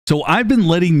So I've been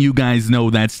letting you guys know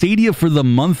that Stadia for the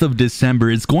month of December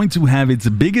is going to have its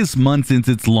biggest month since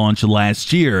its launch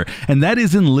last year, and that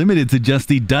isn't limited to just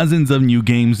the dozens of new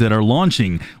games that are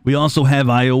launching. We also have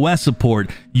iOS support,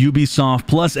 Ubisoft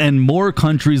Plus, and more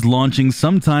countries launching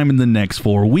sometime in the next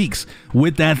 4 weeks.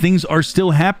 With that, things are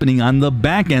still happening on the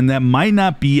back end that might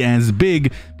not be as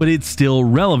big, but it's still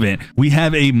relevant. We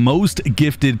have a most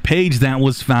gifted page that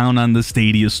was found on the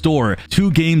Stadia store.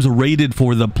 2 games rated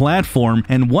for the platform,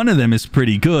 and one of them is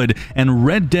pretty good, and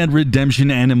Red Dead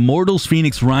Redemption and Immortals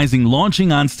Fenyx Rising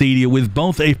launching on Stadia with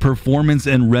both a performance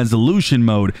and resolution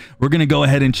mode. We're going to go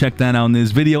ahead and check that out in this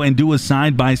video and do a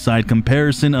side-by-side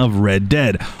comparison of Red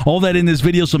Dead. All that in this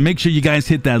video, so make sure you guys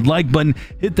hit that like button,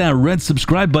 hit that red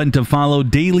subscribe button to follow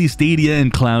daily Stadia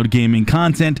and cloud gaming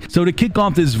content. So to kick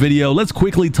off this video, let's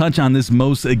quickly touch on this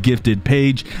most gifted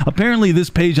page. Apparently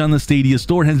this page on the Stadia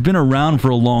store has been around for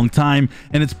a long time,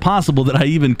 and it's possible that I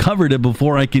even covered it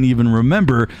before I can even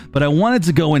remember, but I wanted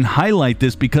to go and highlight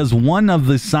this because one of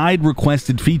the side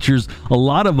requested features a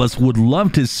lot of us would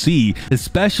love to see,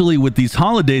 especially with these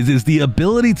holidays, is the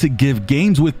ability to give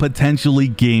games with potentially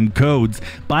game codes.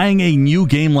 Buying a new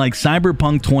game like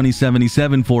Cyberpunk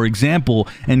 2077, for example,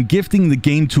 and gifting the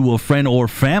game to a friend or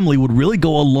family would really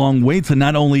go a long way to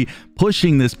not only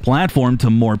pushing this platform to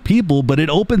more people, but it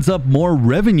opens up more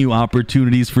revenue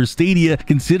opportunities for Stadia,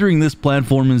 considering this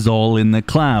platform is all in the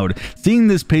cloud. Seeing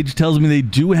this page tells me they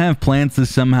do have plans to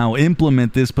somehow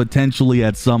implement this potentially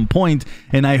at some point,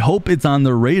 and I hope it's on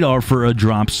the radar for a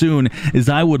drop soon, as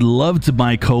I would love to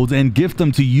buy codes and gift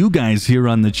them to you guys here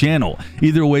on the channel.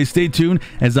 Either way, stay tuned,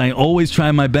 as I always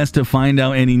try my best to find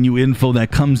out any new info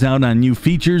that comes out on new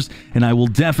features, and I will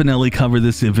definitely cover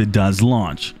this if it does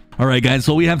launch. Alright guys,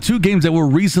 so we have 2 games that were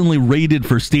recently rated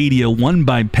for Stadia, one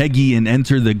by Peggy in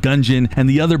Enter the Gungeon, and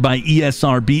the other by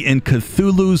ESRB in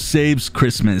Cthulhu Saves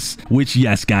Christmas. Which,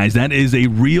 yes guys, that is a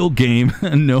real game,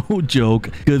 no joke.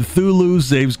 Cthulhu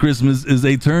Saves Christmas is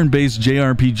a turn-based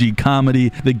JRPG comedy.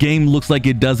 The game looks like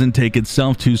it doesn't take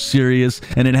itself too serious,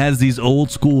 and it has these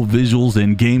old-school visuals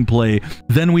and gameplay.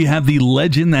 Then we have the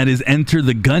legend that is Enter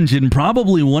the Gungeon,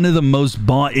 probably one of the most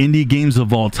bought indie games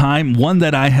of all time, one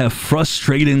that I have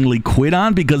frustratingly quit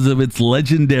on because of its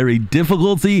legendary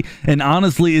difficulty, and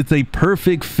honestly it's a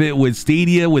perfect fit with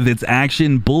Stadia with its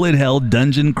action, bullet hell,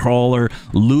 dungeon crawler,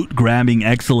 loot grabbing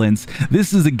excellence.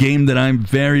 This is a game that I'm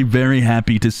very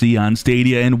happy to see on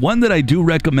Stadia, and one that I do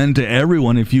recommend to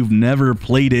everyone if you've never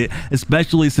played it,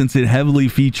 especially since it heavily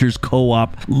features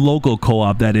co-op, local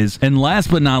co-op that is. And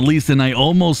last but not least, and I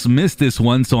almost missed this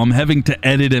one, so I'm having to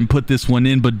edit and put this one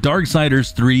in, but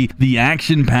Darksiders 3, the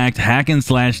action-packed hack and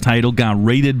slash title, got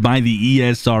rated by the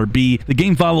ESRB. The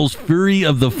game follows Fury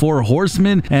of the Four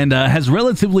Horsemen and has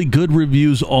relatively good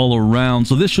reviews all around,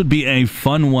 so this should be a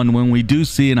fun one when we do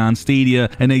see it on Stadia,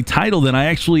 and a title that I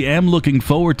actually am looking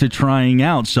forward to trying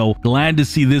out, so glad to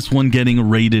see this one getting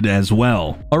rated as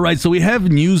well. Alright, so we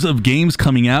have news of games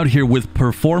coming out here with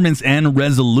performance and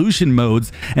resolution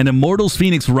modes, and Immortals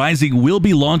Fenyx Rising will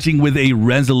be launching with a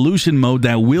resolution mode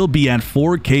that will be at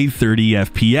 4K 30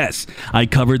 FPS. I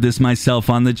covered this myself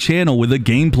on the channel with a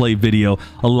gameplay video.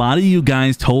 A lot of you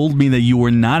guys told me that you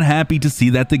were not happy to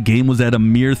see that the game was at a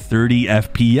mere 30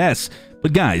 FPS.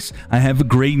 But guys, I have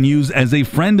great news, as a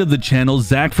friend of the channel,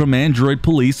 Zach from Android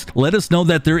Police, let us know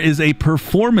that there is a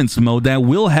performance mode that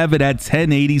will have it at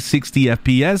 1080 60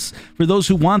 FPS for those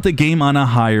who want the game on a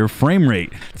higher frame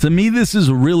rate. To me, this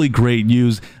is really great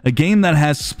news. A game that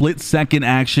has split-second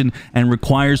action and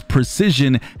requires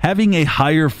precision, having a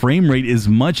higher frame rate is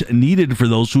much needed for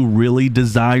those who really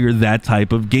desire that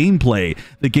type of gameplay.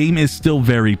 The game is still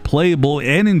very playable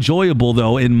and enjoyable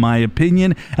though, in my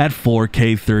opinion, at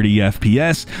 4K 30 FPS.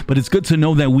 But it's good to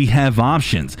know that we have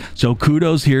options, so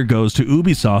kudos here goes to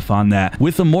Ubisoft on that.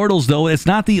 With Immortals though, it's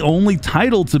not the only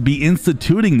title to be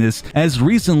instituting this, as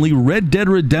recently Red Dead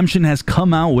Redemption has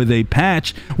come out with a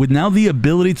patch with now the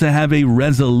ability to have a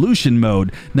resolution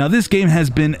mode. Now this game has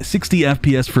been 60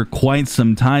 FPS for quite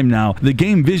some time now. The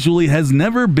game visually has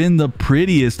never been the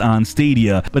prettiest on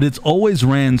Stadia, but it's always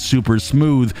ran super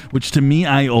smooth, which to me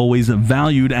I always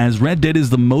valued, as Red Dead is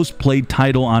the most played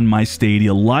title on my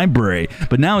Stadia library.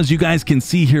 But now, as you guys can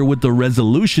see here with the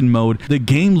resolution mode, the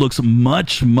game looks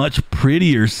much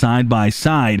prettier side by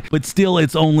side, but still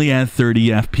it's only at 30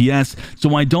 FPS,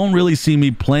 so I don't really see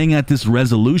me playing at this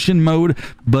resolution mode,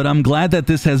 but I'm glad that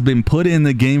this has been put in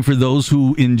the game for those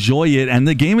who enjoy it, and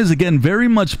the game is again very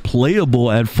much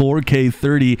playable at 4K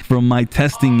 30 from my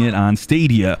testing it on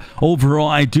Stadia. Overall,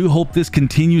 I do hope this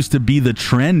continues to be the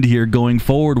trend here going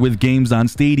forward with games on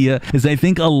Stadia, as I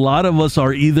think a lot of us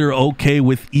are either okay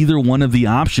with either one one of the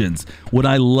options. Would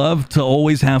I love to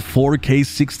always have 4K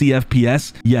 60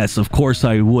 FPS? Yes, of course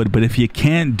I would, but if you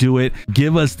can't do it,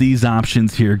 give us these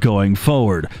options here going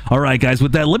forward. All right, guys,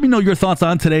 with that, let me know your thoughts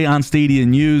on today on Stadia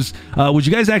News. Would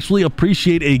you guys actually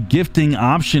appreciate a gifting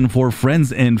option for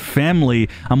friends and family?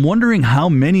 I'm wondering how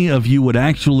many of you would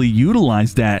actually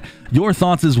utilize that. Your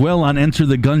thoughts as well on Enter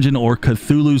the Gungeon or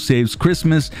Cthulhu Saves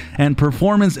Christmas and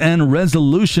performance and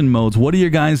resolution modes. What do you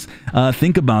guys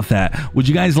think about that? Would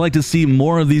you guys like to see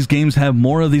more of these games have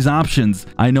more of these options?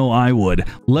 I know I would.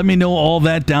 Let me know all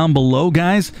that down below,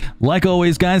 guys. Like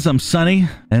always, guys, I'm Sunny,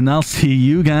 and I'll see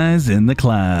you guys in the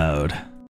cloud.